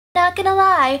not gonna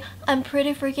lie, I'm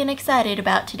pretty freaking excited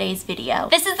about today's video.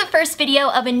 This is the first video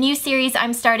of a new series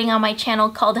I'm starting on my channel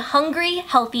called Hungry,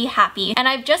 Healthy, Happy. And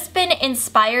I've just been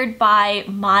inspired by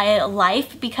my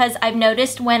life because I've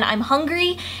noticed when I'm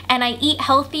hungry and I eat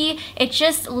healthy, it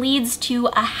just leads to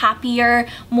a happier,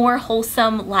 more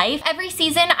wholesome life. Every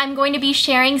season, I'm going to be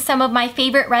sharing some of my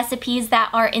favorite recipes that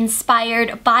are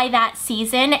inspired by that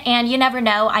season. And you never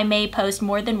know, I may post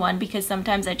more than one because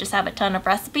sometimes I just have a ton of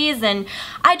recipes and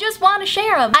I just want to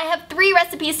share them. I have 3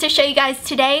 recipes to show you guys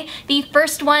today. The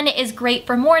first one is great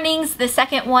for mornings, the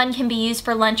second one can be used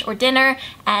for lunch or dinner,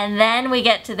 and then we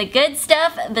get to the good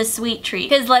stuff, the sweet treat.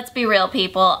 Because let's be real,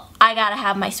 people, I gotta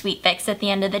have my sweet fix at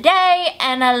the end of the day,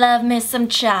 and I love me some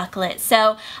chocolate.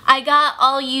 So I got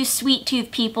all you sweet tooth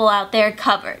people out there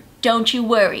covered. Don't you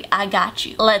worry, I got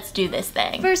you. Let's do this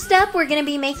thing. First up, we're gonna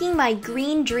be making my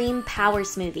Green Dream Power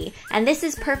Smoothie. And this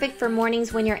is perfect for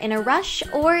mornings when you're in a rush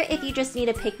or if you just need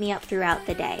a pick-me-up throughout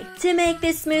the day. To make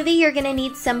this smoothie, you're gonna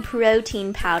need some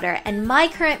protein powder. And my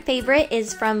current favorite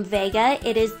is from Vega.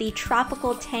 It is the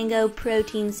Tropical Tango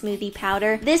Protein Smoothie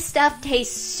Powder. This stuff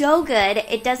tastes so good.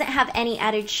 It doesn't have any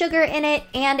added sugar in it,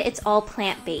 and it's all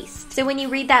plant-based. So when you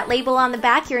read that label on the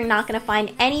back, you're not gonna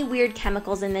find any weird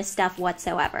chemicals in this stuff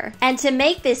whatsoever. And to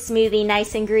make this smoothie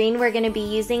nice and green, we're going to be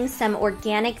using some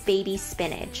organic baby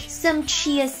spinach, some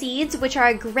chia seeds, which are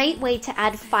a great way to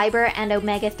add fiber and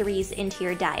omega-3s into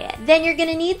your diet. Then you're going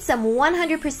to need some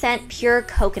 100% pure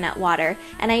coconut water.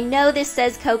 And I know this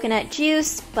says coconut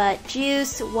juice, but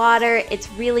juice, water,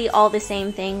 it's really all the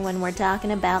same thing when we're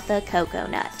talking about the cocoa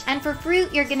nut. And for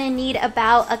fruit, you're going to need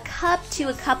about a cup to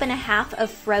a cup and a half of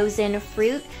frozen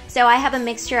fruit. So I have a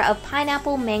mixture of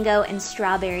pineapple, mango, and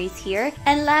strawberries here.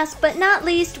 And last but not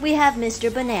least, we have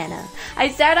Mr. Banana. I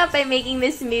start off by making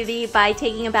this smoothie by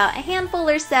taking about a handful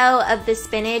or so of the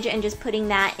spinach and just putting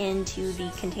that into the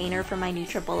container for my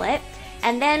NutriBullet.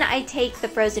 And then I take the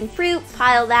frozen fruit,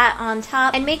 pile that on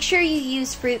top, and make sure you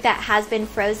use fruit that has been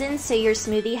frozen so your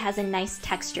smoothie has a nice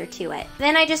texture to it.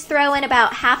 Then I just throw in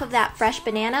about half of that fresh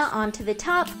banana onto the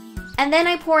top, and then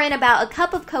I pour in about a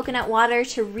cup of coconut water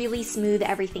to really smooth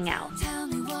everything out.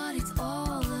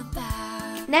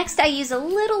 Next, I use a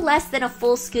little less than a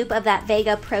full scoop of that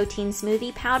Vega Protein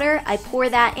Smoothie powder. I pour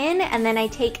that in, and then I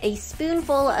take a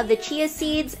spoonful of the chia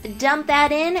seeds, dump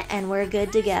that in, and we're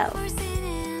good to go.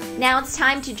 Now it's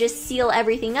time to just seal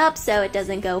everything up so it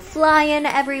doesn't go flying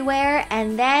everywhere,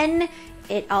 and then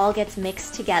it all gets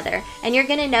mixed together. And you're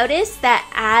gonna notice that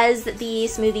as the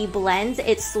smoothie blends,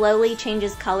 it slowly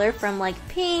changes color from like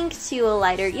pink to a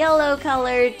lighter yellow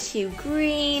color to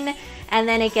green, and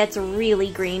then it gets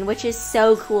really green, which is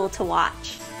so cool to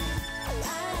watch.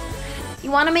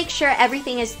 You want to make sure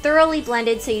everything is thoroughly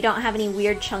blended so you don't have any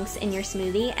weird chunks in your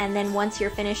smoothie, and then once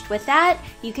you're finished with that,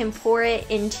 you can pour it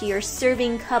into your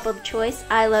serving cup of choice.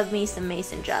 I love me some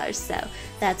mason jars, so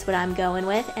that's what I'm going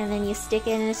with. And then you stick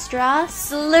it in a straw,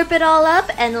 slurp it all up,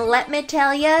 and let me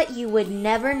tell you, you would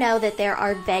never know that there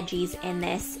are veggies in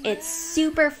this. It's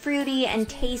super fruity and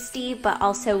tasty, but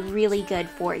also really good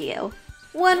for you.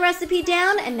 One recipe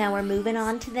down, and now we're moving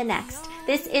on to the next.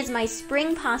 This is my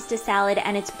spring pasta salad,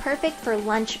 and it's perfect for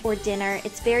lunch or dinner.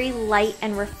 It's very light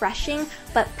and refreshing,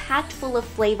 but packed full of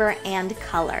flavor and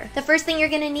color. The first thing you're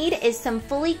gonna need is some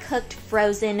fully cooked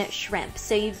frozen shrimp.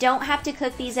 So you don't have to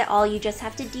cook these at all, you just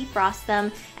have to defrost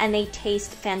them, and they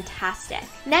taste fantastic.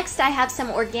 Next, I have some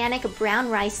organic brown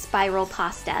rice spiral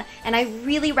pasta, and I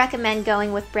really recommend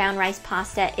going with brown rice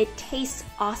pasta. It tastes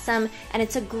awesome, and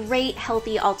it's a great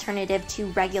healthy alternative to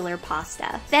regular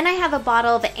pasta. Then I have a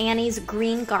bottle of Annie's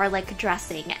green garlic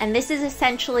dressing, and this is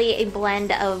essentially a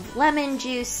blend of lemon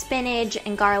juice, spinach,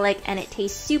 and garlic, and it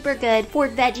tastes super good. For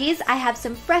veggies, I have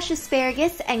some fresh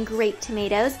asparagus and grape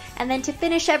tomatoes, and then to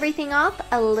finish everything off,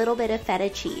 a little bit of feta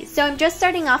cheese. So I'm just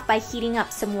starting off by heating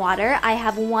up some water. I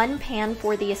have one pan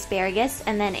for the asparagus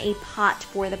and then a pot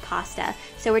for the pasta.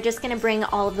 So we're just gonna bring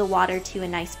all of the water to a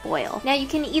nice boil. Now you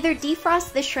can either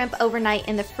defrost the shrimp overnight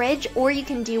in the fridge, or you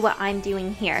can do what I'm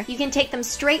doing here. You can take them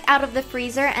straight out of the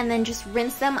freezer and then just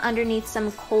rinse them underneath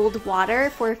some cold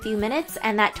water for a few minutes,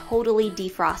 and that totally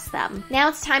defrosts them. Now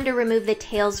it's time to remove the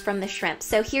tails from the shrimp.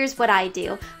 So here's what I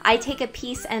do. I take a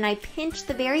piece and I pinch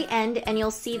the very end, and you'll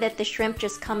see that the shrimp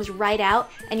just comes right out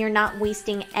and you're not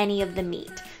wasting any of the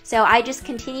meat. So I just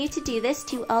continue to do this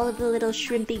to all of the little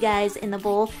shrimpy guys in the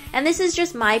bowl, and this is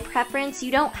just my preference.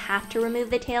 You don't have to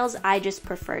remove the tails, I just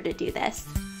prefer to do this.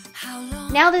 How long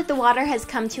Now that the water has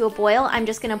come to a boil, I'm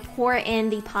just gonna pour in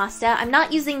the pasta. I'm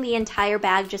not using the entire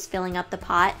bag, just filling up the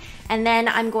pot. And then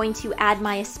I'm going to add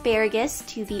my asparagus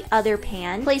to the other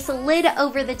pan. Place a lid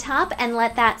over the top and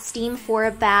let that steam for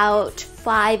about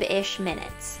 5-ish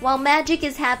minutes. While magic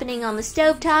is happening on the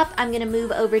stovetop, I'm gonna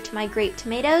move over to my grape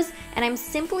tomatoes, and I'm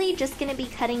simply just gonna be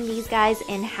cutting these guys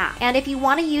in half. And if you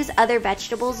wanna use other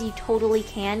vegetables, you totally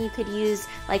can. You could use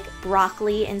like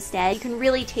broccoli instead. You can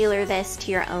really tailor this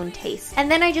to your own taste. And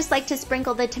then I just like to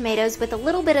sprinkle the tomatoes with a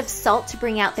little bit of salt to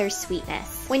bring out their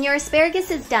sweetness. When your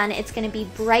asparagus is done, it's gonna be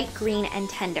bright green and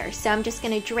tender. So I'm just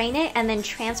gonna drain it and then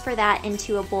transfer that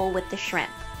into a bowl with the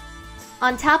shrimp.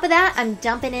 On top of that, I'm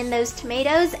dumping in those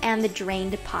tomatoes and the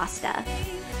drained pasta.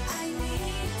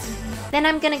 Then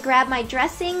I'm gonna grab my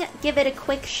dressing, give it a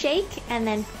quick shake, and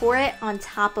then pour it on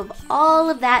top of all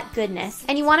of that goodness.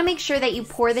 And you wanna make sure that you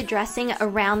pour the dressing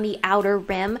around the outer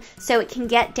rim so it can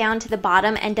get down to the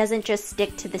bottom and doesn't just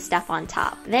stick to the stuff on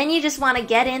top. Then you just wanna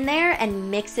get in there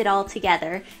and mix it all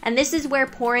together. And this is where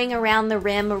pouring around the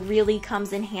rim really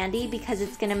comes in handy because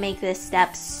it's gonna make this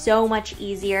step so much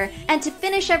easier. And to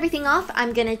finish everything off,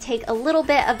 I'm gonna take a little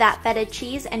bit of that feta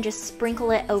cheese and just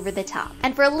sprinkle it over the top.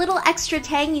 And for a little extra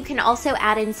tang, you can also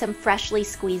add in some freshly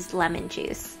squeezed lemon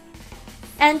juice.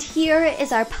 And here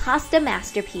is our pasta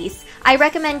masterpiece. I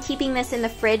recommend keeping this in the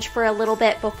fridge for a little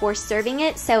bit before serving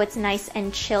it so it's nice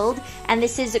and chilled. And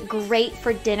this is great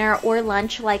for dinner or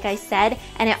lunch, like I said,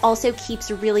 and it also keeps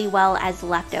really well as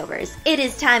leftovers. It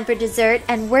is time for dessert,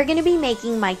 and we're gonna be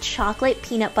making my chocolate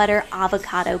peanut butter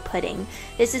avocado pudding.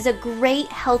 This is a great,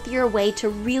 healthier way to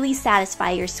really satisfy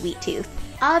your sweet tooth.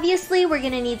 Obviously, we're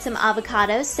gonna need some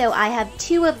avocados, so I have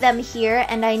 2 of them here,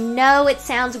 and I know it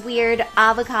sounds weird,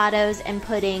 avocados and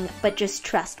pudding, but just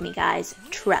trust me guys,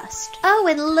 trust. Oh,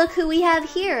 and look who we have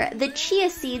here. The chia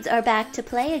seeds are back to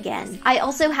play again. I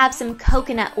also have some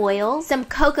coconut oil, some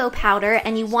cocoa powder,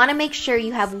 and you wanna make sure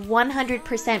you have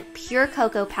 100% pure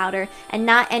cocoa powder and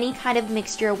not any kind of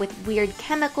mixture with weird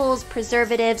chemicals,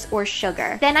 preservatives, or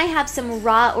sugar. Then I have some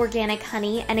raw organic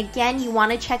honey, and again, you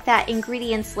wanna check that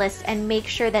ingredients list and make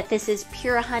sure that this is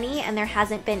pure honey and there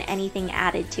hasn't been anything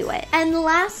added to it. And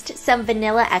last, some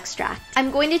vanilla extract.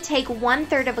 I'm going to take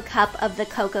 1/3 of a cup of the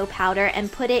cocoa powder and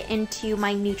put it into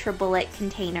my NutriBullet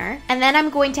container. And then I'm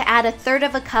going to add 1/3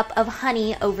 of a cup of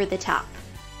honey over the top.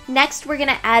 Next, we're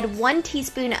gonna add 1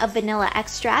 teaspoon of vanilla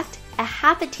extract,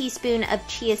 1/2 teaspoon of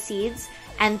chia seeds,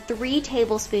 and 3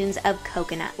 tablespoons of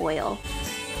coconut oil.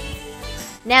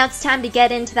 Now it's time to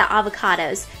get into the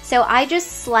avocados. So I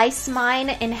just slice mine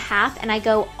in half and I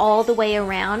go all the way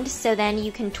around, so then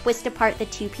you can twist apart the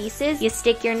 2 pieces. You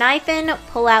stick your knife in,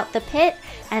 pull out the pit,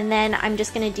 and then I'm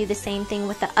just gonna do the same thing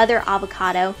with the other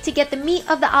avocado. To get the meat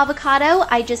of the avocado,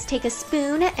 I just take a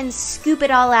spoon and scoop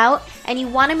it all out, and you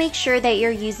wanna make sure that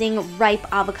you're using ripe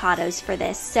avocados for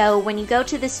this. So when you go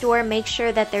to the store, make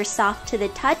sure that they're soft to the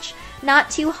touch,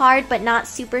 not too hard, but not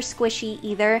super squishy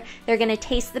either. They're gonna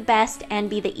taste the best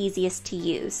and be the easiest to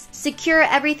use. Secure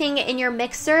everything in your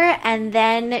mixer and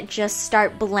then just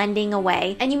start blending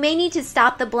away. And you may need to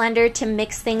stop the blender to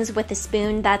mix things with a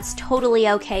spoon. That's totally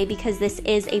okay because this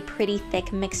is a pretty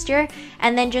thick mixture.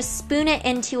 And then just spoon it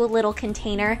into a little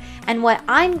container. And what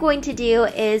I'm going to do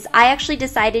is, I actually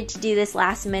decided to do this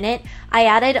last minute. I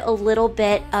added a little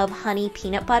bit of honey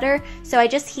peanut butter. So I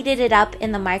just heated it up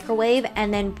in the microwave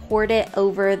and then poured it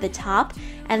over the top,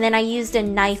 and then I used a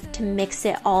knife to mix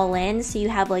it all in so you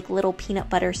have like little peanut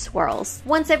butter swirls.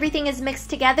 Once everything is mixed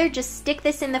together, just stick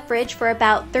this in the fridge for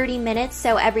about 30 minutes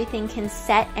so everything can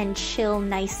set and chill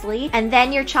nicely, and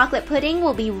then your chocolate pudding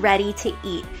will be ready to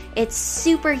eat. It's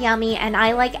super yummy, and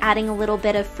I like adding a little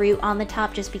bit of fruit on the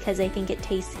top just because I think it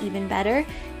tastes even better.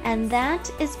 And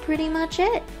that is pretty much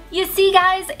it. You see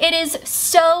guys, it is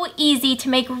so easy to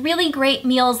make really great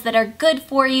meals that are good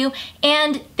for you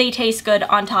and they taste good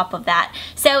on top of that.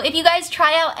 So if you guys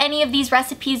try out any of these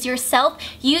recipes yourself,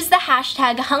 use the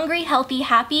hashtag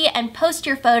HungryHealthyHappy and post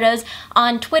your photos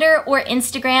on Twitter or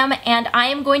Instagram, and I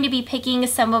am going to be picking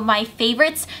some of my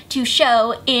favorites to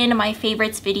show in my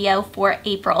favorites video for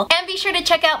April. And be sure to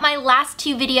check out my last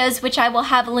 2 videos, which I will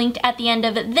have linked at the end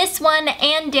of this one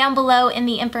and down below in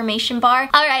the information bar.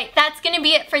 Alright, that's gonna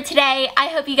be it for today. I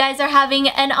hope you guys are having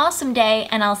an awesome day,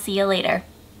 and I'll see you later.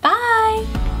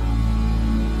 Bye!